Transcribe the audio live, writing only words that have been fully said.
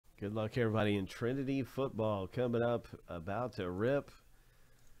Good luck, everybody, in Trinity football coming up, about to rip.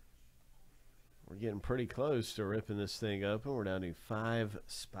 We're getting pretty close to ripping this thing open. We're down to 5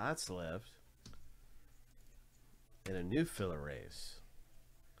 spots left in a new filler race.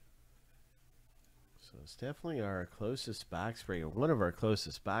 So it's definitely our closest box break, or one of our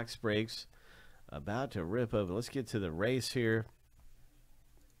closest box breaks, about to rip open. Let's get to the race here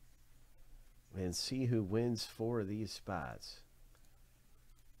and see who wins 4 of these spots.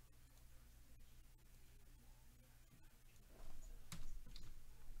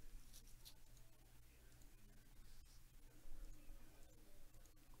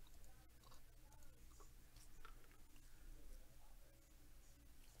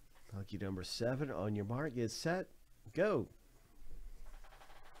 Lucky number 7, on your mark, get set, go.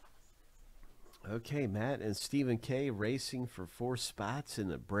 Okay, Matt and Stephen K racing for 4 spots in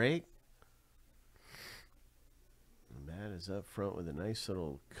the break. Matt is up front with a nice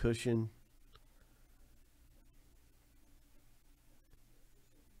little cushion.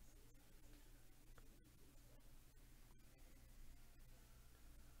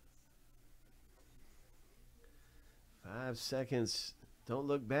 Five seconds. Don't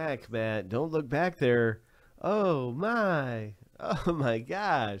look back, Matt. Don't look back there. Oh, my. Oh, my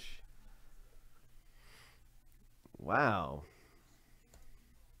gosh. Wow.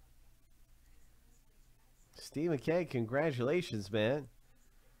 Steve McKay, congratulations, man.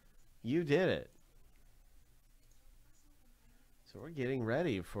 You did it. So we're getting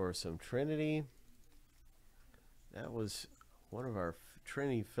ready for some Trinity. That was one of our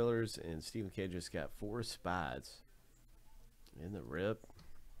Trinity fillers, and Steve McKay just got 4 spots in the rip.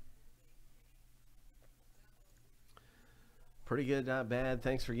 Pretty good, not bad.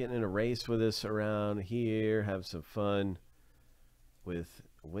 Thanks for getting in a race with us around here. Have some fun with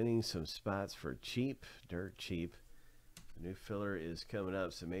winning some spots for cheap, dirt cheap. The new filler is coming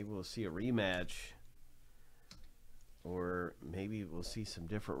up, so maybe we'll see a rematch, or maybe we'll see some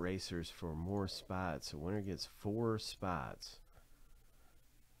different racers for more spots. The winner gets 4 spots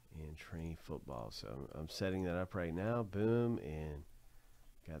in Trinity football. So I'm setting that up right now. Boom, and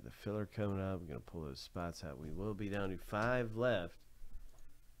got the filler coming up. We're going to pull those spots out. We will be down to 5 left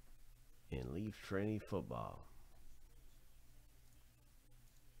in Leaf Trinity football.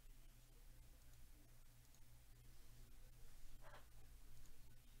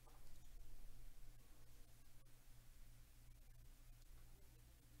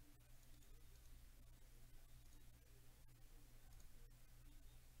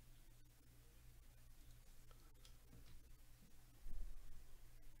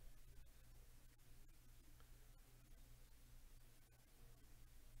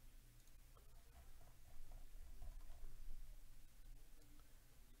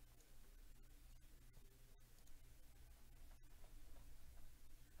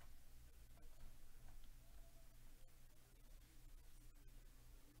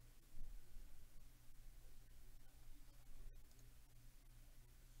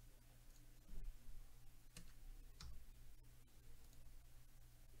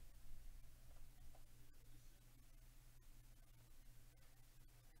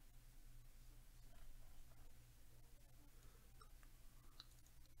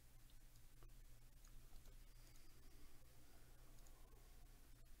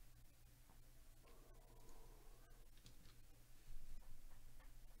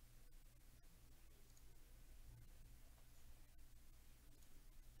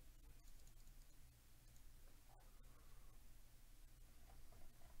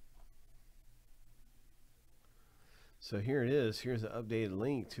 So here it is. Here's an updated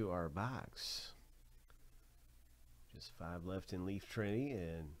link to our box. Just 5 left in Leaf Trinity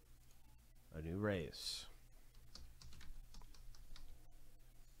and a new race.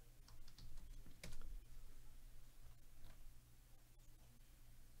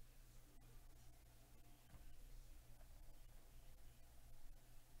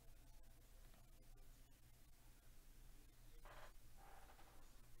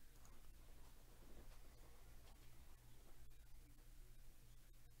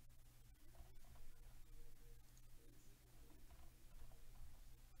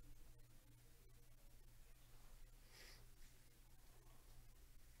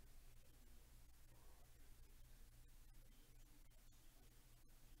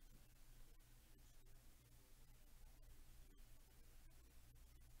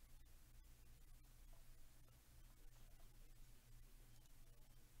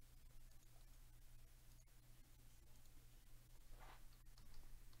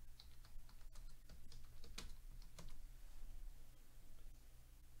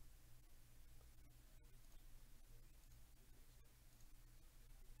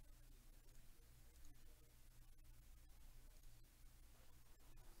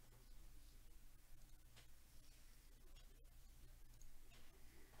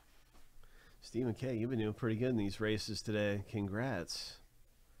 Stephen K, you've been doing pretty good in these races today. Congrats.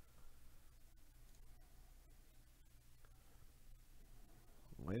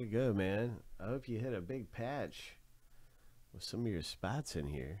 Way to go, man. I hope you hit a big patch with some of your spots in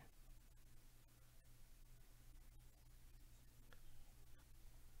here.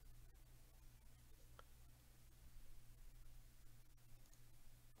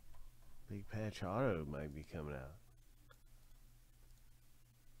 Big patch auto might be coming out.